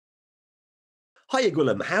Hiya,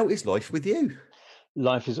 Gwilym. How is life with you?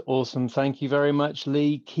 Life is awesome. Thank you very much,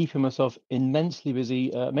 Lee. Keeping myself immensely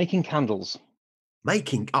busy making candles.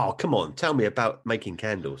 Come on. Tell me about making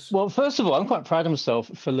candles. Well, first of all, I'm quite proud of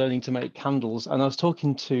myself for learning to make candles. And I was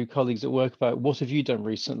talking to colleagues at work about what have you done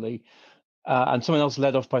recently? And someone else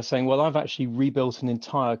led off by saying, well, I've actually rebuilt an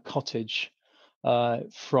entire cottage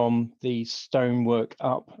from the stonework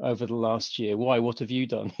up over the last year. Why? What have you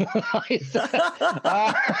done?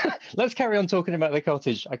 Let's carry on talking about the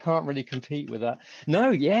cottage. I can't really compete with that. No,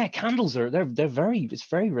 yeah, candles they're it's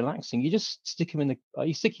very relaxing. You just stick them in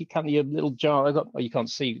you stick your little jar. You can't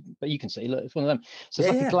see, but you can see. Look, it's one of them. So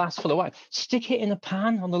it's like a glass full of wax. Stick it in a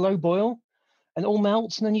pan on the low boil, and it all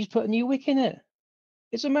melts, and then you just put a new wick in it.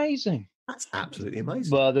 It's amazing. That's absolutely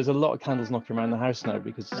amazing. Well, there's a lot of candles knocking around the house now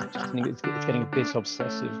because it's getting a bit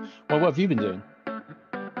obsessive. Well, what have you been doing?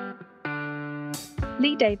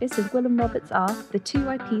 Lee Davis and Gwilym Roberts are the two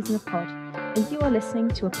IPs in a pod, and you are listening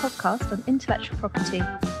to a podcast on intellectual property,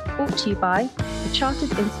 brought to you by the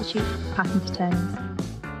Chartered Institute of Patent Attorneys.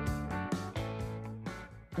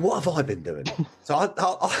 What have I been doing? So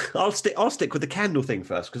I'll stick with the candle thing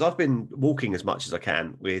first, because I've been walking as much as I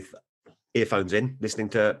can with earphones in, listening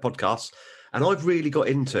to podcasts, and I've really got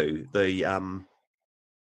into the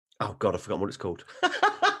oh god, I've forgotten what it's called.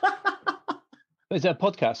 Is it a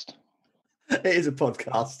podcast? It is a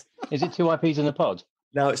podcast. Is it two IPs in a pod?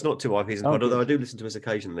 No, it's not two IPs in a pod, although I do listen to us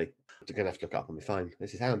occasionally. I'm going to have to look up on my phone.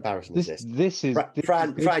 This is how embarrassing is this? This is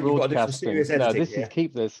Fran, you've got to do some serious editing. No,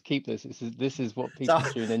 keep this. This is what people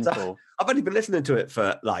tune in for. I've only been listening to it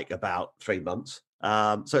for like about 3 months.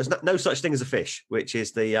 So it's no such thing as a fish, which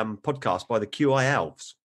is the podcast by the QI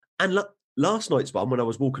Elves. And last night's one, when I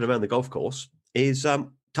was walking around the golf course, is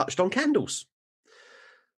touched on candles.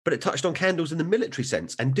 But it touched on candles in the military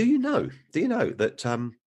sense. And do you know that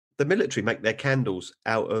the military make their candles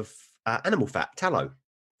out of animal fat, tallow?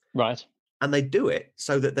 Right. And they do it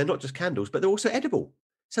so that they're not just candles, but they're also edible.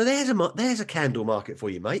 So there's a candle market for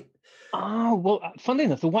you, mate. Oh, well, funnily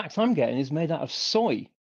enough, the wax I'm getting is made out of soy.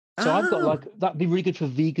 So I've got that'd be really good for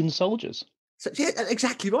vegan soldiers. So, yeah,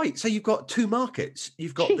 exactly right. So you've got two markets.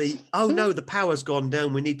 You've got the power's gone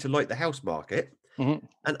down, we need to light the house market. Mm-hmm.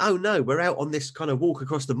 And oh no, we're out on this kind of walk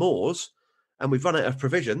across the moors and we've run out of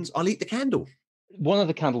provisions. I'll eat the candle. One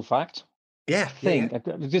other candle fact. Yeah.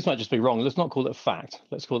 This might just be wrong. Let's not call it a fact.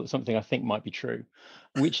 Let's call it something I think might be true,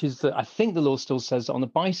 which is that I think the law still says that on a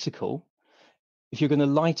bicycle, if you're going to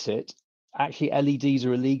light it, actually LEDs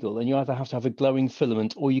are illegal, and you either have to have a glowing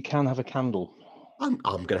filament or you can have a candle. I'm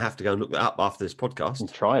going to have to go and look that up after this podcast.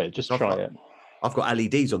 And try it. Just try it. I've got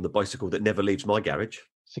LEDs on the bicycle that never leaves my garage.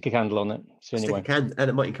 Stick a candle on it. And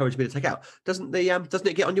it might encourage me to take out. Doesn't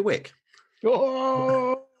it get on your wick?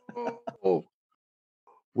 Oh!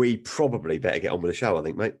 We probably better get on with the show, I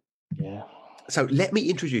think, mate. Yeah. So let me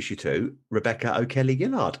introduce you to Rebecca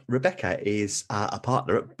O'Kelly-Gillard. Rebecca is a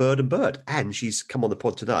partner at Bird & Bird, and she's come on the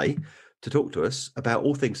pod today to talk to us about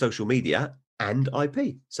all things social media and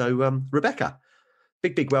IP. So, Rebecca,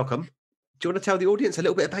 big welcome. Do you want to tell the audience a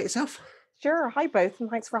little bit about yourself? Sure. Hi, both, and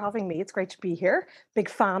thanks for having me. It's great to be here. Big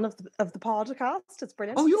fan of the podcast. It's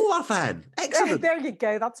brilliant. Oh, you're a fan. Excellent. There you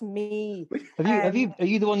go. That's me. Are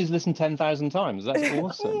you the one who's listened 10,000 times? That's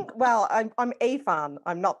awesome. Well, I'm a fan.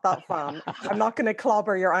 I'm not that fan. I'm not going to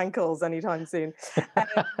clobber your ankles anytime soon.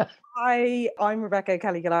 I'm Rebecca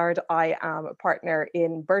Kelly-Gillard. I am a partner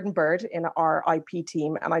in Bird & Bird in our IP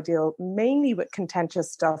team, and I deal mainly with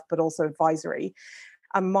contentious stuff, but also advisory.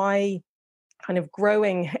 And my kind of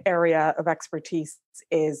growing area of expertise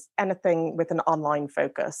is anything with an online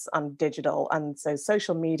focus and digital. And so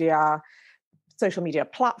social media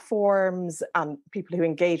platforms and people who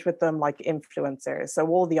engage with them like influencers. So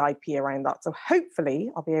all the IP around that. So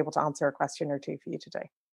hopefully I'll be able to answer a question or two for you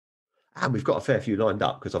today. And we've got a fair few lined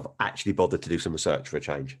up because I've actually bothered to do some research for a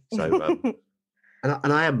change. So,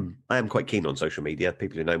 and I am quite keen on social media.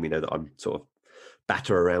 People who know me know that I'm sort of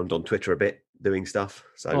batter around on Twitter a bit, doing stuff.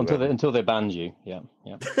 So until they banned you, yeah.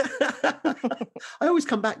 I always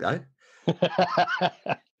come back though.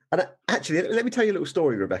 And actually, let me tell you a little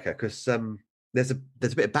story, Rebecca, because there's a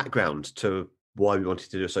bit of background to why we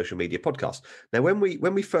wanted to do a social media podcast. Now, when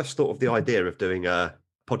we first thought of the idea of doing a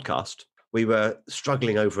podcast, we were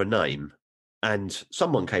struggling over a name, and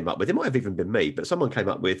someone came up with, it might have even been me, but someone came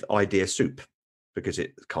up with Idea Soup, because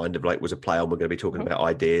it kind of like was a play on, we're going to be talking about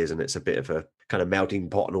ideas, and it's a bit of a kind of melting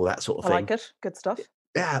pot and all that sort of thing. I like it. Good stuff.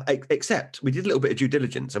 Yeah, except we did a little bit of due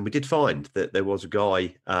diligence, and we did find that there was a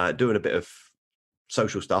guy doing a bit of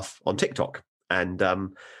social stuff on TikTok, and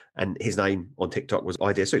his name on TikTok was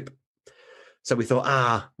Idea Soup. So we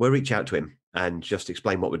thought, we'll reach out to him and just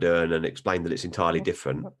explain what we're doing and explain that it's entirely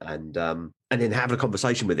different. And And in having a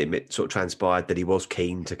conversation with him, it sort of transpired that he was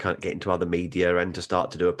keen to kind of get into other media and to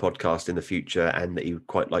start to do a podcast in the future, and that he would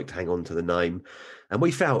quite like to hang on to the name. And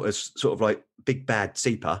we felt, as sort of like big bad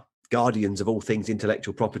SEPA, guardians of all things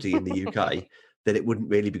intellectual property in the UK, that it wouldn't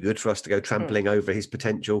really be good for us to go trampling over his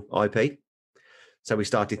potential IP. So we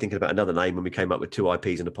started thinking about another name, and we came up with 2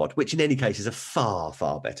 IPs in a pod, which in any case is a far,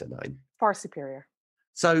 far better name. Far superior.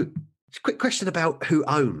 So quick question about who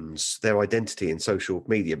owns their identity in social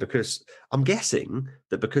media, because I'm guessing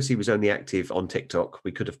that because he was only active on TikTok,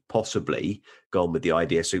 we could have possibly gone with the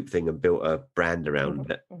Idea Soup thing and built a brand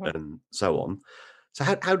around it and so on. So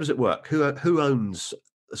how does it work? Who owns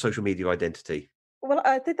a social media identity? Well,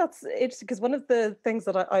 I think that's interesting, because one of the things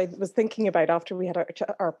that I was thinking about after we had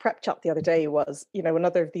our prep chat the other day was,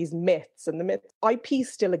 another of these myths. And the myth, IP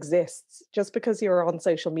still exists. Just because you're on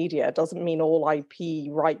social media doesn't mean all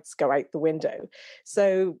IP rights go out the window.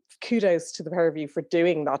 So kudos to the pair of you for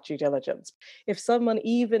doing that due diligence. If someone,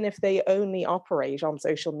 even if they only operate on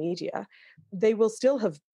social media, they will still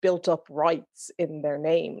have built up rights in their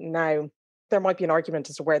name. Now, there might be an argument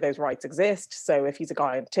as to where those rights exist. So if he's a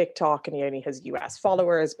guy on TikTok and he only has US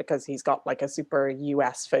followers because he's got like a super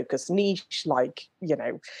US focused niche, like,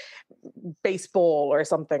 baseball or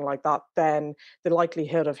something like that, then the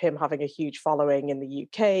likelihood of him having a huge following in the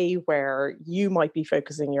UK, where you might be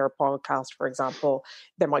focusing your podcast, for example,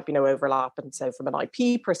 there might be no overlap. And so from an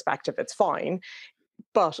IP perspective, it's fine.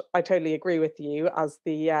 But I totally agree with you. As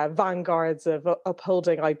the vanguards of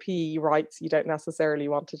upholding IP rights, you don't necessarily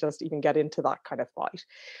want to just even get into that kind of fight.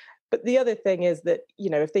 But the other thing is that,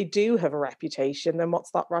 if they do have a reputation, then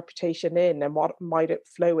what's that reputation in, and what might it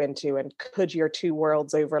flow into? And could your two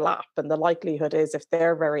worlds overlap? And the likelihood is, if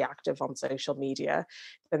they're very active on social media,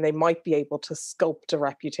 then they might be able to sculpt a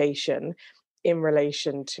reputation in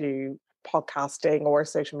relation to podcasting or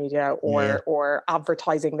social media or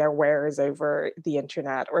advertising their wares over the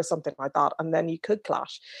internet or something like that, and then you could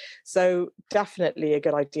clash. So definitely a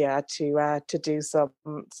good idea to do some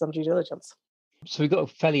due diligence. So we've got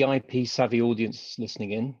a fairly IP savvy audience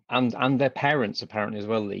listening in, and their parents apparently as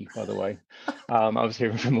well, Lee, by the way. I was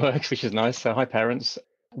hearing from work, which is nice. So hi, parents.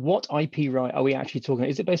 What IP right are we actually talking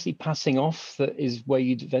about? Is it basically passing off that is where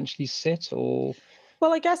you'd eventually sit, or?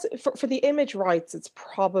 Well, I guess for the image rights, it's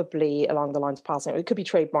probably along the lines of passing. It could be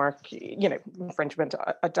trademark, infringement.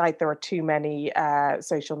 I doubt there are too many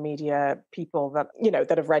social media people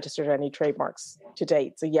that have registered any trademarks to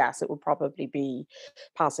date. So yes, it would probably be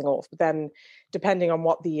passing off. But then, depending on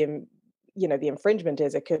what the infringement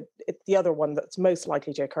is, the other one that's most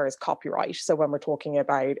likely to occur is copyright. So when we're talking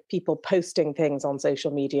about people posting things on social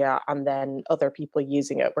media and then other people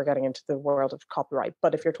using it, we're getting into the world of copyright.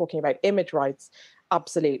 But if you're talking about image rights,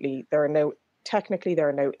 absolutely, there are no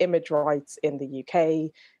image rights in the UK.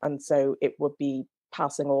 And so it would be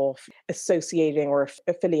passing off, associating or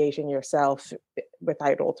affiliating yourself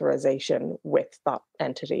without authorization with that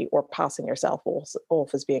entity, or passing yourself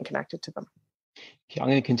off as being connected to them. I'm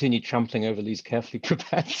going to continue trampling over these carefully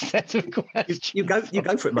prepared set of questions. You go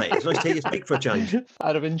for it, mate. It's nice to hear you speak for a change.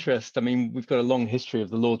 Out of interest, I mean, we've got a long history of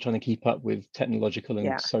the law trying to keep up with technological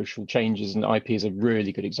and social changes, and IP is a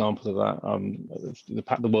really good example of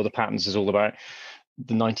that. The world of patents is all about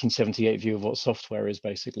the 1978 view of what software is,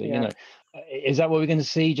 basically. Is that what we're going to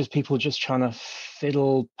see? Just people just trying to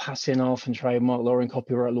fiddle, passing off and trademark law and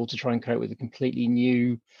copyright law to try and cope with a completely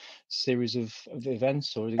new series of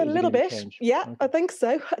events, or a little bit? Change? Yeah, Okay. I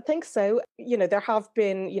think so. There have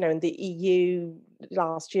been, in the EU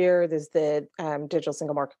last year, there's the Digital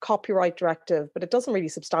Single Market Copyright Directive, but it doesn't really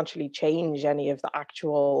substantially change any of the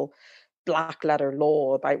actual black letter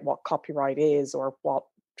law about what copyright is or what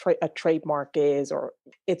a trademark is, or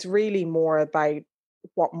it's really more about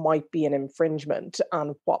what might be an infringement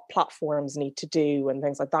and what platforms need to do and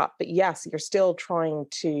things like that. But yes, you're still trying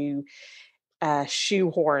to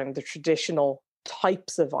shoehorn the traditional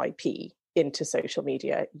types of IP into social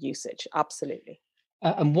media usage. Absolutely.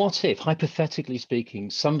 And what if, hypothetically speaking,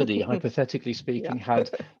 somebody, had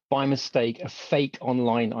by mistake a fake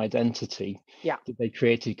online identity that they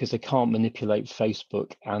created because they can't manipulate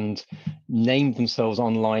Facebook, and named themselves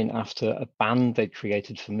online after a band they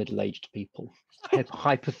created for middle-aged people?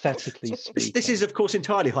 Hypothetically speaking. This is, of course,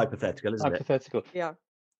 entirely hypothetical, isn't it? Hypothetical. Yeah.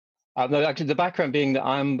 No, actually, the background being that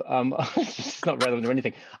I'm it's not relevant or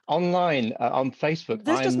anything. Online on Facebook.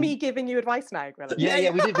 This is just me giving you advice now, Gwilym. Yeah.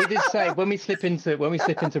 We did say when we slip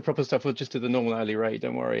into proper stuff, we'll just do the normal early rate.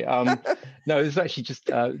 Don't worry. No, this is actually just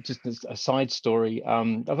a side story.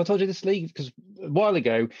 Have I told you this, Lee? Because a while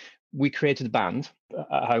ago we created a band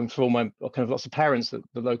at home for all my kind of lots of parents at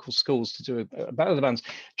the local schools to do a battle of the bands.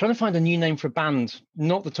 Trying to find a new name for a band,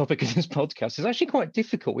 not the topic of this podcast, is actually quite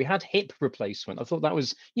difficult. We had hip replacement. I thought that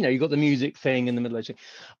was, you got the music thing in the middle of it.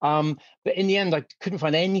 But in the end, I couldn't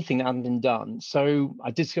find anything that hadn't been done. So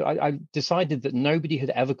I decided that nobody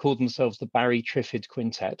had ever called themselves the Barry Triffid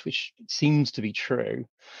Quintet, which seems to be true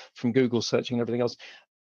from Google searching and everything else.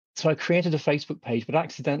 So I created a Facebook page, but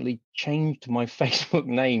accidentally changed my Facebook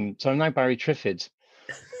name. So I'm now Barry Triffid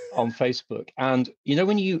on Facebook. And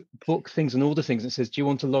when you book things and order things, it says, do you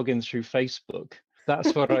want to log in through Facebook?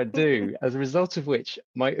 That's what I do. As a result of which,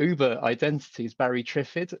 my Uber identity is Barry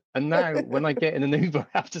Triffid. And now when I get in an Uber,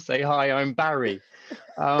 I have to say, hi, I'm Barry.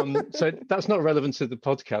 So that's not relevant to the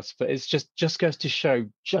podcast, but it's just goes to show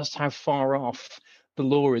just how far off the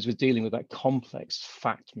law is with dealing with that complex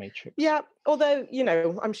fact matrix. Yeah, although,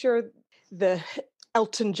 I'm sure the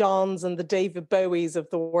Elton Johns and the David Bowies of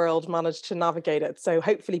the world managed to navigate it. So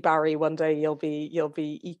hopefully, Barry, one day you'll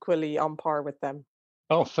be equally on par with them.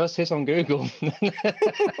 Oh, first hit on Google.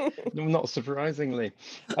 Not surprisingly.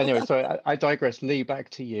 Anyway, so I digress. Lee, back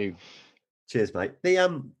to you. Cheers, mate.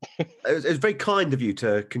 It was very kind of you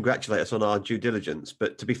to congratulate us on our due diligence,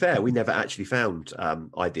 but to be fair, we never actually found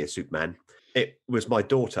Idea Soup Man. It was my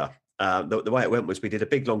daughter. The way it went was we did a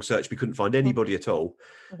big long search. We couldn't find anybody at all.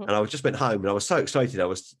 Mm-hmm. And I just went home and I was so excited. I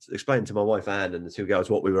was explaining to my wife, Anne, and the two girls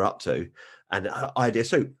what we were up to. And Idea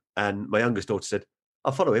Soup. And my youngest daughter said,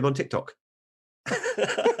 I'll follow him on TikTok. I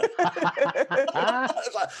was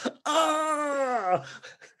like, ah!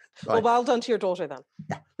 Right. Well, well done to your daughter then.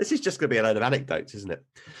 Yeah, this is just going to be a load of anecdotes, isn't it?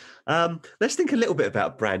 Let's think a little bit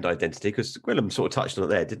about brand identity, because Gwilym sort of touched on it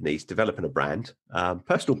there, didn't he? He's developing a brand,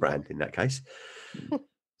 personal brand in that case.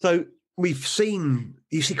 So you see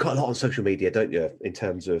quite a lot on social media, don't you, in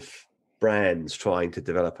terms of brands trying to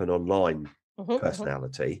develop an online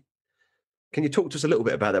personality. Can you talk to us a little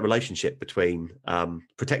bit about that relationship between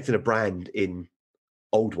protecting a brand in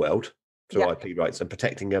old world through IP rights and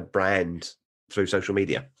protecting a brand through social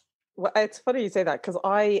media? Well, it's funny you say that, because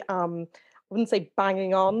I wouldn't say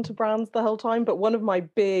banging on to brands the whole time, but one of my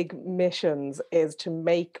big missions is to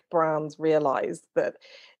make brands realize that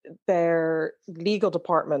their legal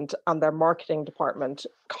department and their marketing department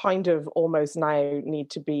kind of almost now need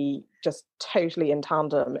to be just totally in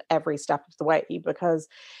tandem every step of the way, because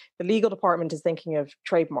the legal department is thinking of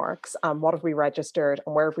trademarks and what have we registered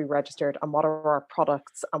and where have we registered and what are our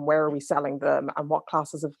products and where are we selling them and what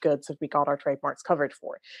classes of goods have we got our trademarks covered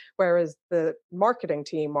for. Whereas the marketing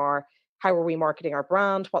team are, how are we marketing our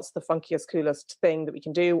brand? What's the funkiest, coolest thing that we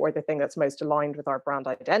can do, or the thing that's most aligned with our brand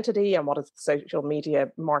identity? And what is the social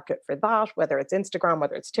media market for that? Whether it's Instagram,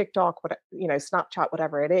 whether it's TikTok, Snapchat,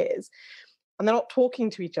 whatever it is. And they're not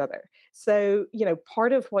talking to each other. So,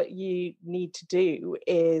 part of what you need to do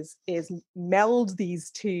is meld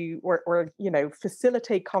these two or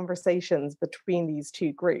facilitate conversations between these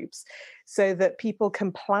two groups so that people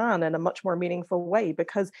can plan in a much more meaningful way,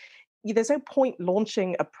 because there's no point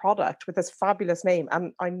launching a product with this fabulous name.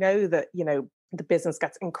 And I know that, the business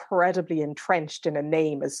gets incredibly entrenched in a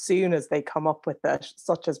name as soon as they come up with it,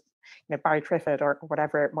 such as Barry Triffid or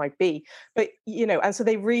whatever it might be. But, and so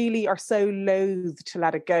they really are so loath to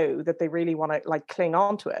let it go that they really want to cling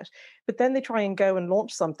on to it. But then they try and go and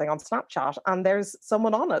launch something on Snapchat and there's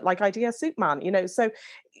someone on it, like Idea Soup Man, so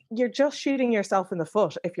you're just shooting yourself in the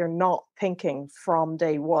foot if you're not thinking from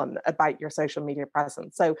day one about your social media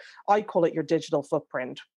presence. So I call it your digital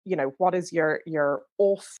footprint. What is your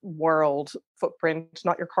off-world footprint,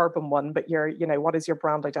 not your carbon one, but your, what is your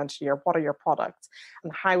brand identity or what are your products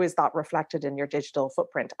and how is that reflected in your digital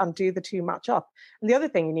footprint, and do the two match up? And the other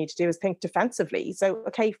thing you need to do is think defensively. So,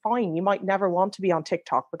 okay, fine, you might never want to be on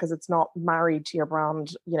TikTok because it's not married to your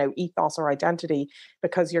brand, ethos or identity,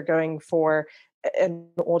 because you're going for an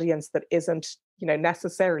audience that isn't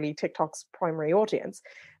necessarily TikTok's primary audience.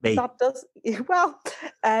 Me. That does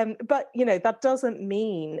but that doesn't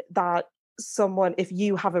mean that someone, if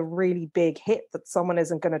you have a really big hit, that someone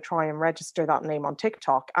isn't going to try and register that name on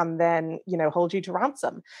TikTok and then hold you to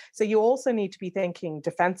ransom. So you also need to be thinking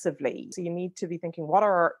defensively. So you need to be thinking,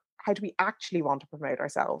 how do we actually want to promote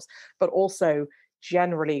ourselves, but also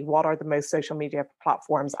generally, what are the most social media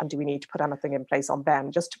platforms and do we need to put anything in place on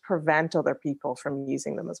them just to prevent other people from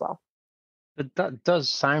using them as well? But that does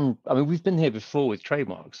sound, we've been here before with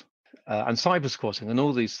trademarks and cyber squatting and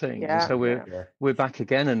all these things. Yeah, and so we're back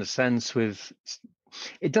again in a sense with,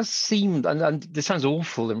 it does seem, and this sounds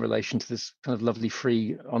awful in relation to this kind of lovely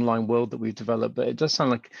free online world that we've developed, but it does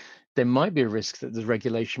sound like there might be a risk that the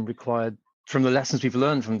regulation required from the lessons we've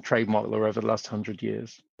learned from trademark law over the last 100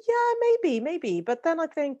 years. Yeah, maybe. But then I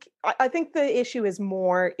think the issue is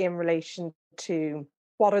more in relation to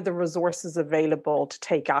what are the resources available to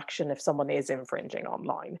take action if someone is infringing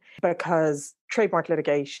online, because trademark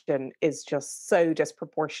litigation is just so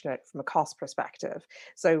disproportionate from a cost perspective.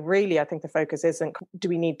 So really, I think the focus isn't, do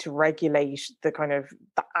we need to regulate the kind of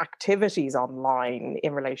the activities online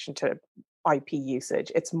in relation to IP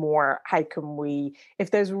usage? It's more, how can we,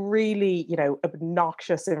 if there's really,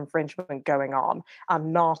 obnoxious infringement going on,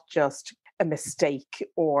 and not just a mistake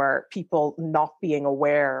or people not being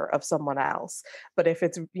aware of someone else, but if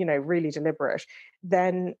it's, really deliberate,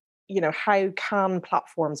 then, how can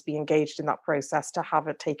platforms be engaged in that process to have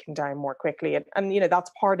it taken down more quickly? And that's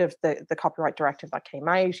part of the copyright directive that came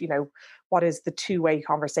out. What is the two-way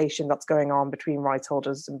conversation that's going on between rights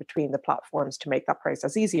holders and between the platforms to make that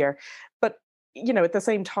process easier? But at the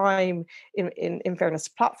same time, in fairness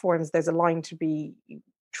to platforms, there's a line to be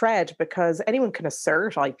tread, because anyone can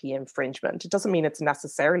assert IP infringement. It doesn't mean it's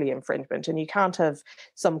necessarily infringement, and you can't have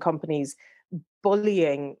some companies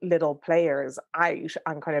bullying little players out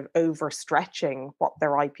and kind of overstretching what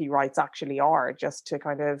their IP rights actually are, just to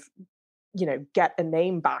kind of get a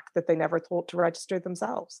name back that they never thought to register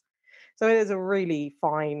themselves. So it is a really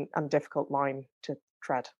fine and difficult line to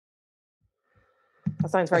tread.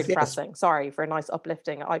 That sounds very depressing. Sorry for a nice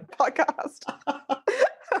uplifting podcast.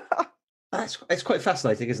 It's quite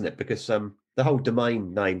fascinating, isn't it? Because the whole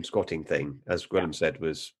domain name squatting thing, as Gwilym said,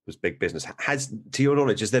 was big business. Has, to your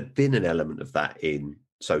knowledge, has there been an element of that in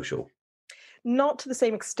social? Not to the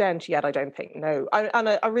same extent yet, I don't think, no.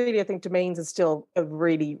 I really think domains is still a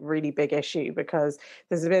really, really big issue, because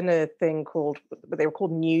there's been a thing they were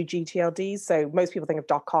called new GTLDs. So most people think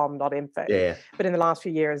of .com, .info. Yeah. But in the last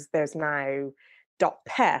few years, there's now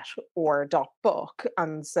 .pet or .book,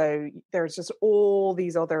 and so there's just all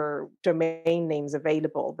these other domain names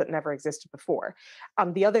available that never existed before.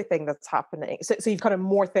 And the other thing that's happening, so you've kind of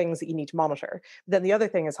more things that you need to monitor. Then the other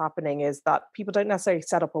thing is happening is that people don't necessarily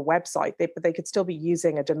set up a website, but they could still be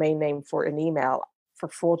using a domain name for an email for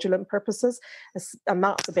fraudulent purposes. And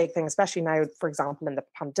that's a big thing, especially now, for example, in the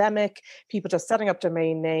pandemic, people just setting up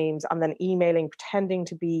domain names and then emailing, pretending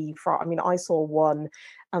to be fraud. I mean, I saw one,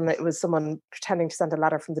 and it was someone pretending to send a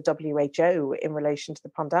letter from the WHO in relation to the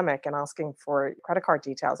pandemic and asking for credit card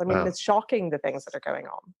details. I mean, It's shocking, the things that are going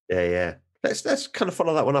on. Yeah. Let's kind of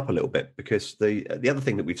follow that one up a little bit, because the other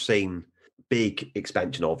thing that we've seen big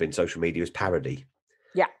expansion of in social media is parody.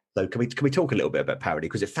 Yeah. So can we talk a little bit about parody?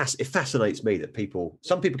 Because it fascinates me that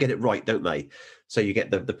some people get it right, don't they? So you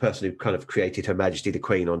get the person who kind of created Her Majesty the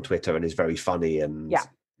Queen on Twitter and is very funny and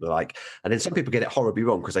and then some people get it horribly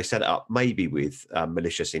wrong because they set it up maybe with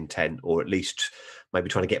malicious intent, or at least maybe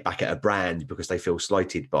trying to get back at a brand because they feel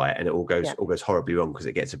slighted by it, and it all goes horribly wrong because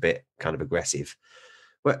it gets a bit kind of aggressive.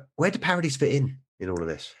 Where do parodies fit in all of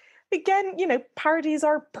this? Again, parodies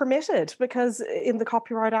are permitted, because in the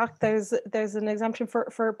Copyright Act, there's an exemption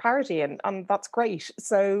for parody, and that's great.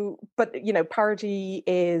 So, but parody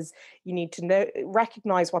is, you need to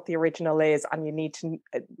recognize what the original is, and you need to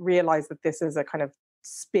realize that this is a kind of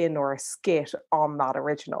spin or a skit on that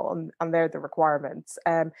original, and they're the requirements.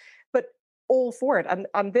 But all for it,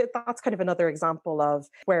 and that's kind of another example of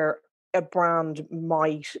where a brand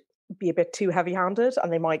might be a bit too heavy-handed,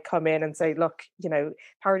 and they might come in and say, look,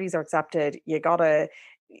 parodies are accepted, you gotta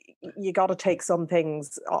take some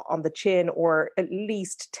things on the chin, or at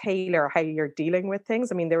least tailor how you're dealing with things.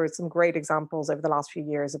 I mean, there were some great examples over the last few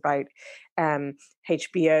years about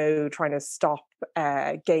HBO trying to stop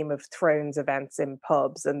Game of Thrones events in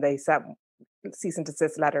pubs, and they sent cease and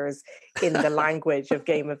desist letters in the language of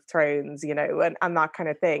Game of Thrones, and that kind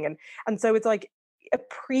of thing. And so it's like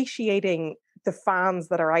appreciating the fans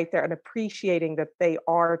that are out there, and appreciating that they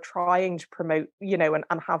are trying to promote,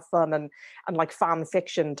 and have fun and like fan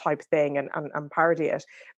fiction type thing and parody it.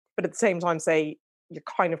 But at the same time say, you're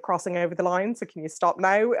kind of crossing over the line, so can you stop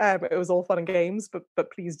now? It was all fun and games,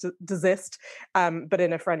 but please desist, but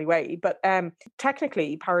in a friendly way. But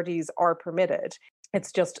technically, parodies are permitted.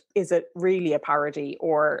 It's just, is it really a parody,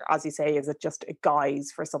 or, as you say, is it just a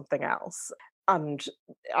guise for something else? And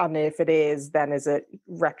if it is, then is it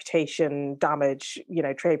reputation damage,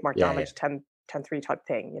 trademark damage, 10.3 type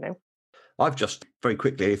thing, I've just very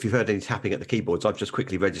quickly, if you've heard any tapping at the keyboards, I've just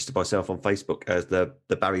quickly registered myself on Facebook as the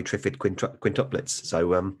Barry Triffid quintuplets.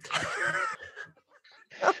 So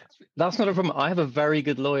that's not a problem. I have a very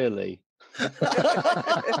good lawyer, Lee.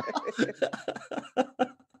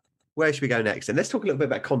 Where should we go next? And let's talk a little bit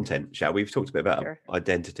about content, shall we? We've talked a bit about Sure.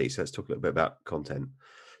 identity, so let's talk a little bit about content.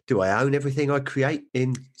 Do I own everything I create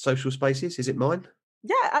in social spaces? Is it mine?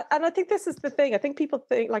 Yeah, and I think this is the thing. I think people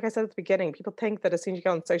think, like I said at the beginning, people think that as soon as you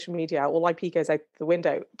go on social media, all IP goes out the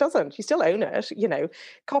window. It doesn't. You still own it.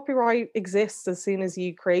 Copyright exists as soon as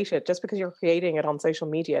you create it. Just because you're creating it on social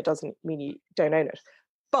media doesn't mean you don't own it.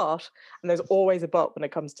 But, and there's always a but when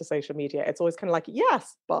it comes to social media. It's always kind of like,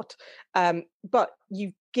 yes, but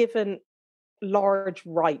you've given large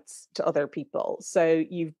rights to other people. So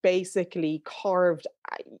you've basically carved,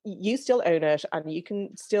 you still own it and you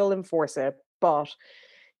can still enforce it, but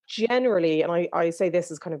generally, and I say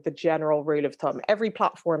this as kind of the general rule of thumb, every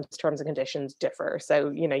platform's terms and conditions differ.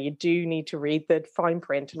 So, you do need to read the fine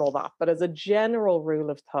print and all that. But as a general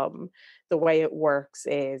rule of thumb, the way it works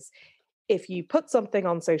is if you put something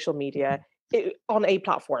on social media, on a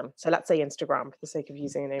platform, so let's say Instagram, for the sake of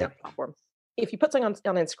using a platform, if you put something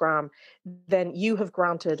on Instagram, then you have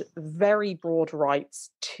granted very broad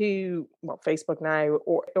rights to Facebook now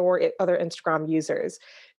or other Instagram users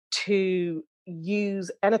to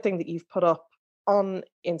use anything that you've put up on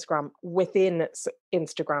Instagram within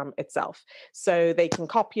Instagram itself. So they can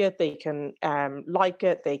copy it, they can like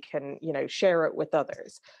it, they can share it with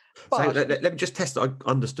others. So let me just test that I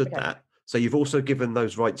understood that. So you've also given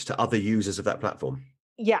those rights to other users of that platform?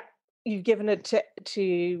 Yeah. You've given it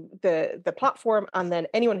to the platform, and then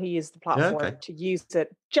anyone who uses the platform to use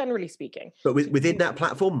it, generally speaking. But within that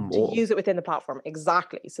platform? To use it within the platform,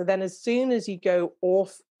 exactly. So then as soon as you go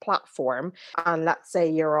off platform, and let's say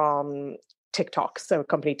you're on TikTok, so a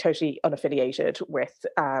company totally unaffiliated with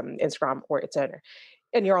Instagram or its owner,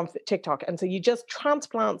 and you're on TikTok, and so you just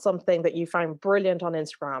transplant something that you found brilliant on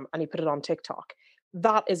Instagram and you put it on TikTok,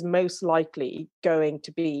 that is most likely going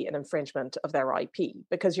to be an infringement of their IP,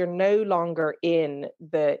 because you're no longer in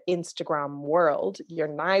the Instagram world, you're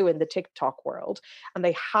now in the TikTok world, and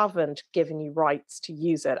they haven't given you rights to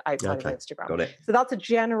use it outside of Instagram. Got it. So that's a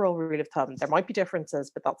general rule of thumb. There might be differences,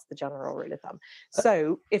 but that's the general rule of thumb.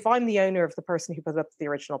 So if I'm the owner of the person who put up the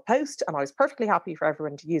original post, and I was perfectly happy for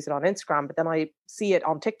everyone to use it on Instagram, but then I see it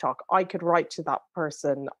on TikTok, I could write to that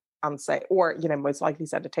person and say, or, most likely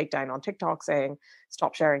send a takedown on TikTok saying,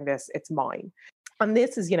 stop sharing this, it's mine. And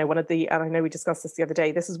this is, one of the, and I know we discussed this the other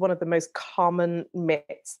day, this is one of the most common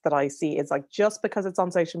myths that I see is like, just because it's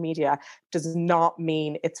on social media does not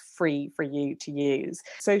mean it's free for you to use.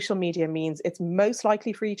 Social media means it's most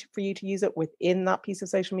likely free for you to use it within that piece of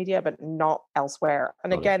social media, but not elsewhere.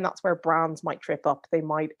 And again, that's where brands might trip up. They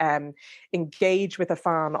might engage with a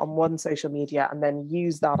fan on one social media and then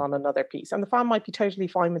use that on another piece. And the fan might be totally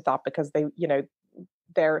fine with that because they,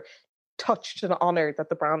 they're touched and honored that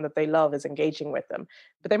the brand that they love is engaging with them,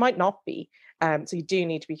 but they might not be. So you do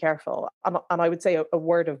need to be careful. And I would say a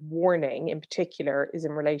word of warning in particular is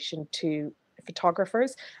in relation to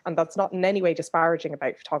photographers, and that's not in any way disparaging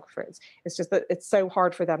about photographers. It's just that it's so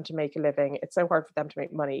hard for them to make a living. It's so hard for them to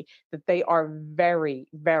make money that they are very,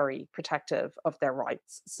 very protective of their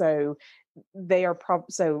rights. So they are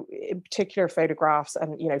so in particular photographs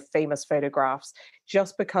and famous photographs,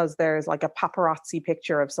 just because there's like a paparazzi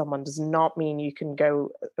picture of someone does not mean you can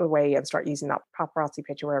go away and start using that paparazzi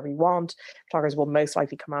picture wherever you want. Photographers will most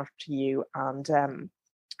likely come after you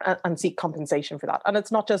and seek compensation for that. And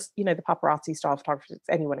it's not just the paparazzi style photographers, it's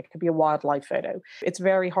anyone. It could be a wildlife photo. It's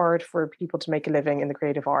very hard for people to make a living in the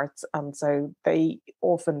creative arts, and so they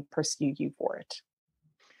often pursue you for it.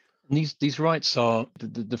 These rights are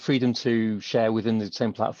the freedom to share within the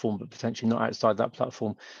same platform, but potentially not outside that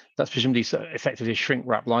platform. That's presumably effectively a shrink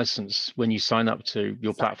wrap license. When you sign up to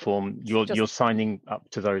your platform, you're signing up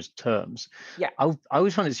to those terms. Yeah, I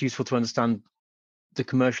always find it's useful to understand the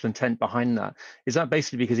commercial intent behind that. Is that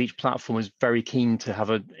basically because each platform is very keen to have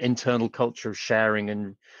an internal culture of sharing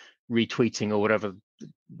and retweeting or whatever's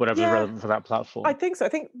relevant for that platform? I think so. I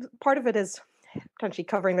think part of it is potentially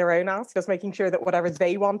covering their own ass, just making sure that whatever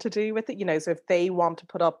they want to do with it, so if they want to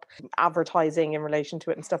put up advertising in relation to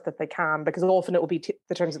it and stuff, that they can, because often it will be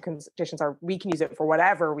the terms and conditions are we can use it for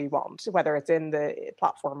whatever we want, whether it's in the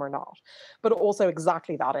platform or not. But also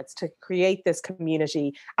exactly that, it's to create this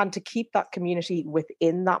community and to keep that community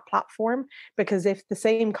within that platform, because if the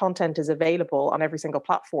same content is available on every single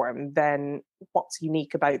platform, then what's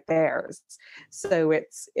unique about theirs? So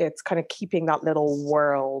it's kind of keeping that little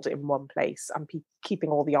world in one place and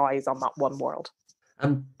keeping all the eyes on that one world.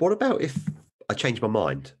 And what about if I change my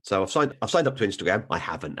mind? So I've signed up to Instagram. I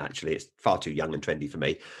haven't actually. It's far too young and trendy for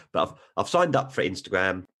me. But I've signed up for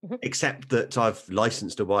Instagram, except that I've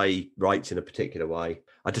licensed away rights in a particular way.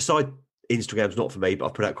 I decide Instagram's not for me, but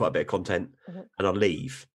I've put out quite a bit of content and I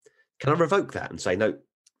leave. Can I revoke that and say, no,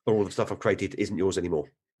 all the stuff I've created isn't yours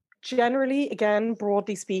anymore? Generally, again,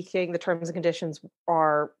 broadly speaking, the terms and conditions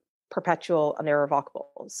are perpetual and irrevocable.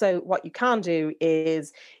 So what you can do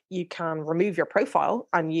is you can remove your profile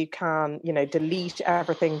and you can, delete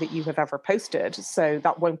everything that you have ever posted. So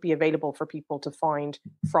that won't be available for people to find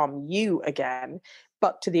from you again.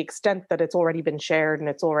 But to the extent that it's already been shared and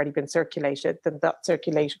it's already been circulated, then that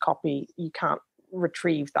circulated copy, you can't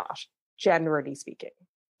retrieve that, generally speaking.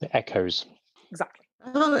 The echoes. Exactly.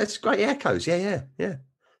 Oh, that's great. Echoes. Yeah.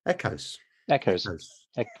 Echoes.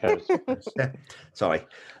 Yeah. Sorry.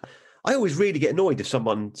 I always really get annoyed if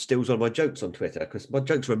someone steals one of my jokes on Twitter, because my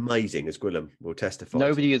jokes are amazing, as Gwilym will testify.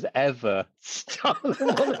 Nobody has ever stolen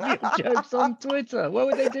one of your jokes on Twitter. Why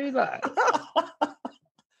would they do that?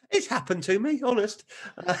 It's happened to me, honest.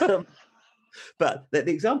 But the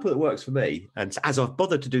example that works for me, and as I've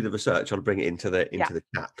bothered to do the research, I'll bring it into the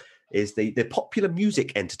chat, is the popular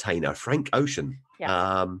music entertainer Frank Ocean.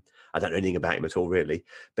 Yeah. I don't know anything about him at all, really,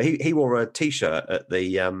 but he wore a T-shirt at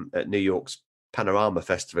the at New York's Panorama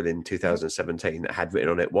Festival in 2017 that had written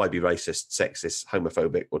on it, "Why be racist, sexist,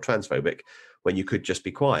 homophobic, or transphobic when you could just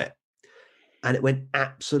be quiet?" And it went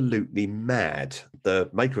absolutely mad. The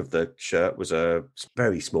maker of the shirt was a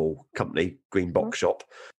very small company, Green Box Shop,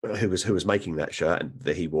 who was making that shirt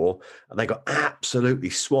that he wore. And they got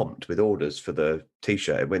absolutely swamped with orders for the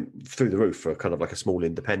T-shirt. It went through the roof for kind of like a small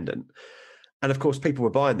independent. And of course, people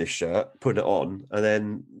were buying this shirt, putting it on, and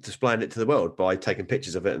then displaying it to the world by taking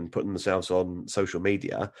pictures of it and putting themselves on social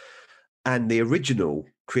media. And the original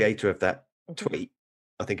creator of that tweet,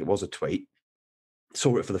 I think it was a tweet,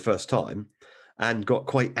 saw it for the first time and got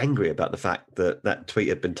quite angry about the fact that that tweet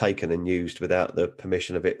had been taken and used without the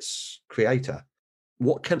permission of its creator.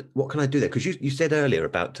 What can I do there? Because you said earlier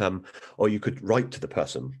about or you could write to the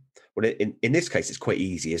person. Well, in this case, it's quite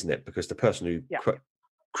easy, isn't it? Because the person who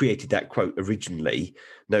created that quote originally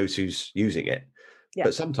knows who's using it. Yeah.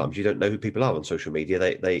 But sometimes you don't know who people are on social media.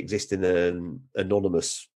 They exist in an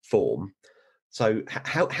anonymous form. So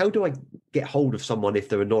how do I get hold of someone if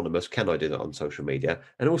they're anonymous? Can I do that on social media?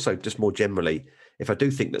 And also, just more generally, if I do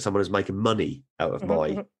think that someone is making money out of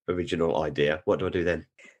my original idea, what do I do then?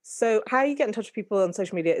 So how you get in touch with people on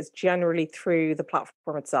social media is generally through the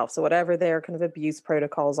platform itself. So whatever their kind of abuse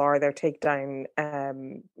protocols are, their takedown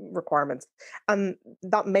requirements. And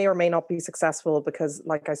that may or may not be successful because,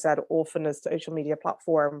 like I said, often a social media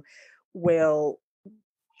platform will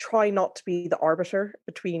try not to be the arbiter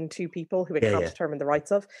between two people who it can't determine the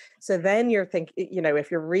rights of. So then you're thinking, if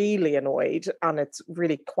you're really annoyed and it's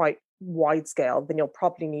really quite wide scale, then you'll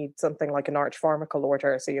probably need something like an arch pharmacal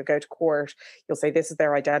order. So you'll go to court, you'll say, this is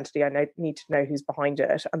their identity, I need to know who's behind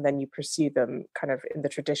it. And then you pursue them kind of in the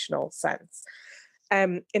traditional sense.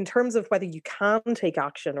 In terms of whether you can take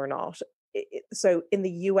action or not, so in the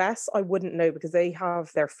US, I wouldn't know because they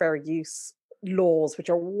have their fair use laws, which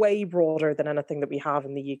are way broader than anything that we have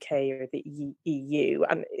in the UK or the EU.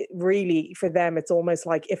 And really, for them, it's almost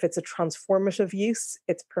like if it's a transformative use,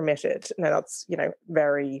 it's permitted. Now, that's,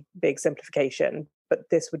 very big simplification, but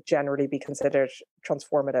this would generally be considered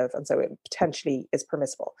transformative. And so it potentially is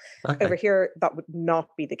permissible. Okay. Over here, that would not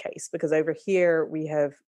be the case because over here we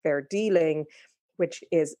have fair dealing, which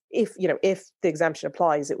is if the exemption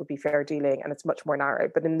applies, it would be fair dealing and it's much more narrow.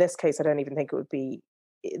 But in this case, I don't even think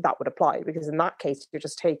that would apply because in that case you're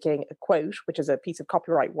just taking a quote, which is a piece of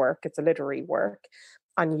copyright work, it's a literary work,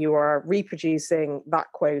 and you are reproducing that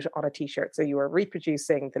quote on a t-shirt. So you are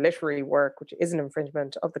reproducing the literary work, which is an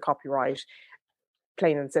infringement of the copyright,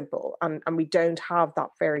 plain and simple. And we don't have that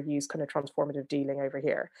fair use kind of transformative dealing over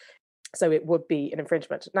here. So it would be an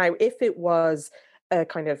infringement. Now, if it was a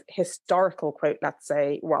kind of historical quote, let's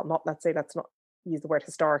not use the word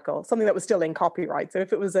historical, something that was still in copyright. So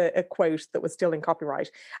if it was a quote that was still in copyright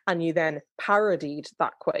and you then parodied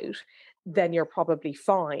that quote, then you're probably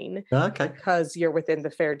fine. Okay. Because you're within the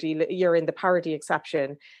fair deal, you're in the parody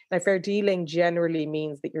exception. Now, fair dealing generally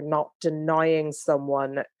means that you're not denying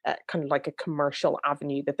someone kind of like a commercial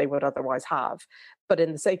avenue that they would otherwise have. But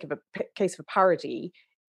in the sake of a case of a parody,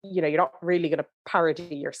 you're not really going to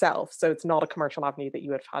parody yourself. So it's not a commercial avenue that you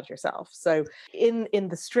would have had yourself. So in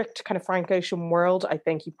the strict kind of Frank Ocean world, I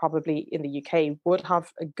think you probably in the UK would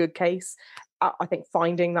have a good case. I think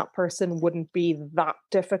finding that person wouldn't be that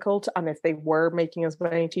difficult. And if they were making as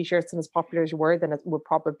many t-shirts and as popular as you were, then it would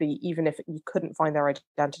probably, even if you couldn't find their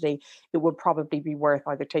identity, it would probably be worth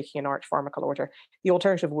either taking an arch pharmacal order. The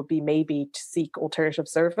alternative would be maybe to seek alternative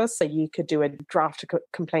service. So you could do a draft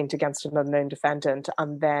complaint against an unknown defendant.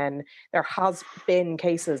 And then there has been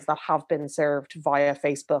cases that have been served via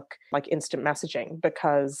Facebook, like instant messaging,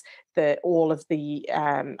 because all of the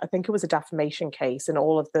I think it was a defamation case, and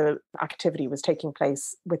all of the activity was taking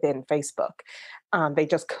place within Facebook, and they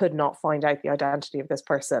just could not find out the identity of this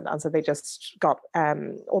person, and so they just got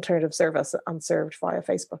alternative service and served via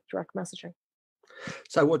Facebook direct messaging.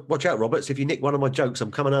 So watch out, Roberts. If you nick one of my jokes,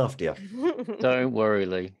 I'm coming after you. Don't worry,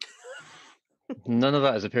 Lee. None of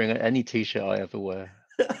that is appearing on any T-shirt I ever wear.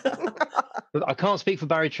 But I can't speak for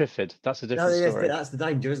Barry Triffid. That's a different story. That's the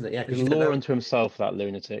danger, isn't it? Yeah, He's law unto himself, that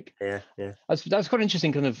lunatic. Yeah. That's quite an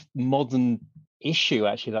interesting kind of modern issue,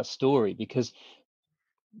 actually, that story, because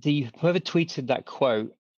whoever tweeted that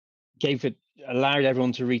quote allowed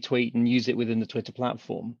everyone to retweet and use it within the Twitter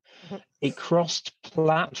platform. It crossed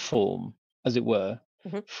platform, as it were,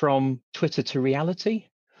 from Twitter to reality.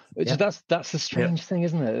 So that's a strange thing,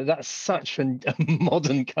 isn't it? That's such a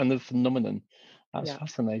modern kind of phenomenon. That's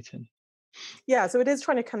fascinating. Yeah, so it is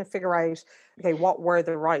trying to kind of figure out, okay, what were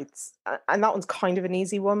the rights? And that one's kind of an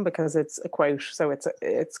easy one because it's a quote, so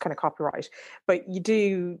it's kind of copyright. But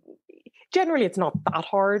generally it's not that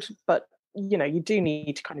hard, but you do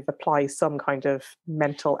need to kind of apply some kind of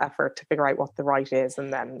mental effort to figure out what the right is,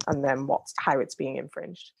 and then how it's being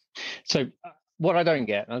infringed. So what I don't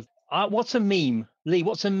get, what's a meme, Lee?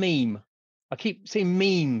 What's a meme? I keep seeing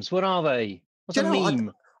memes. What are they? What's a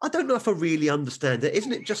meme? I don't know if I really understand it.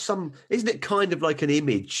 Isn't it kind of like an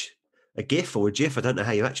image, a GIF or a GIF? I don't know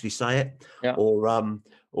how you actually say it,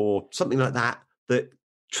 or something like that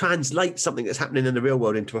translates something that's happening in the real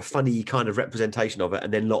world into a funny kind of representation of it,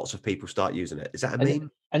 and then lots of people start using it. Is that a meme?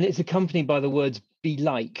 And it's accompanied by the words "be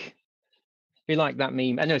like." Be like that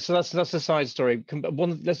meme. Anyway, so that's a side story.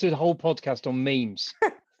 Let's do the whole podcast on memes.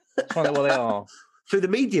 Find out what they are. Through the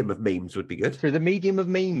medium of memes would be good. Through the medium of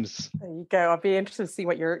memes. There you go. I'd be interested to see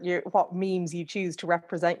what memes you choose to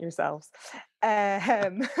represent yourselves.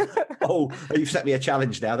 Oh, you've set me a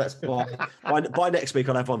challenge now. That's by next week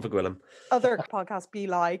I'll have one for Gwilym. Other podcasts be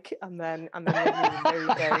like, and then there you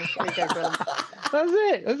go. There you go, Gwilym. That's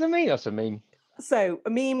it. That's a meme. That's a meme. So a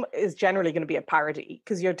meme is generally going to be a parody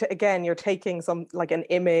because you're taking some like an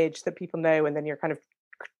image that people know, and then you're kind of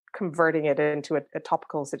converting it into a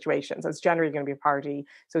topical situation. So it's generally going to be a parody.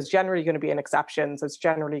 So it's generally going to be an exception. So it's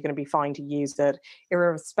generally going to be fine to use it,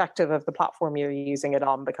 irrespective of the platform you're using it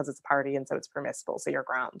on, because it's a parody and so it's permissible. So you're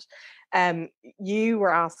grand. You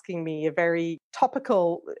were asking me a very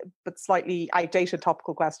topical but slightly outdated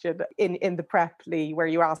topical question in the prep, Lee, where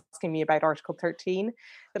you were asking me about Article 13.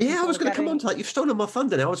 Yeah, I was going to come on to that. You've stolen my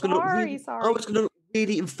thunder now. I was going to look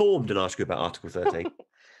really informed and ask you about Article 13.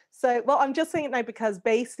 So, well, I'm just saying it now because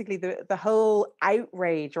basically the whole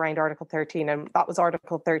outrage around Article 13, and that was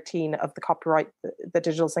Article 13 of the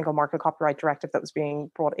Digital Single Market Copyright Directive that was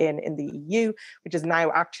being brought in the EU, which is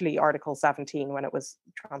now actually Article 17 when it was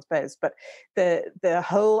transposed. But the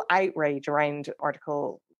whole outrage around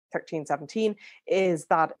Article 13-17 is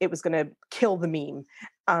that it was going to kill the meme,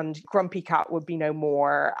 and Grumpy Cat would be no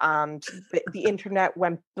more, and the internet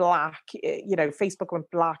went black. Facebook went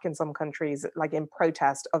black in some countries, like in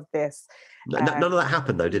protest of this. None of that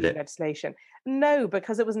happened, though, did it? Legislation. No,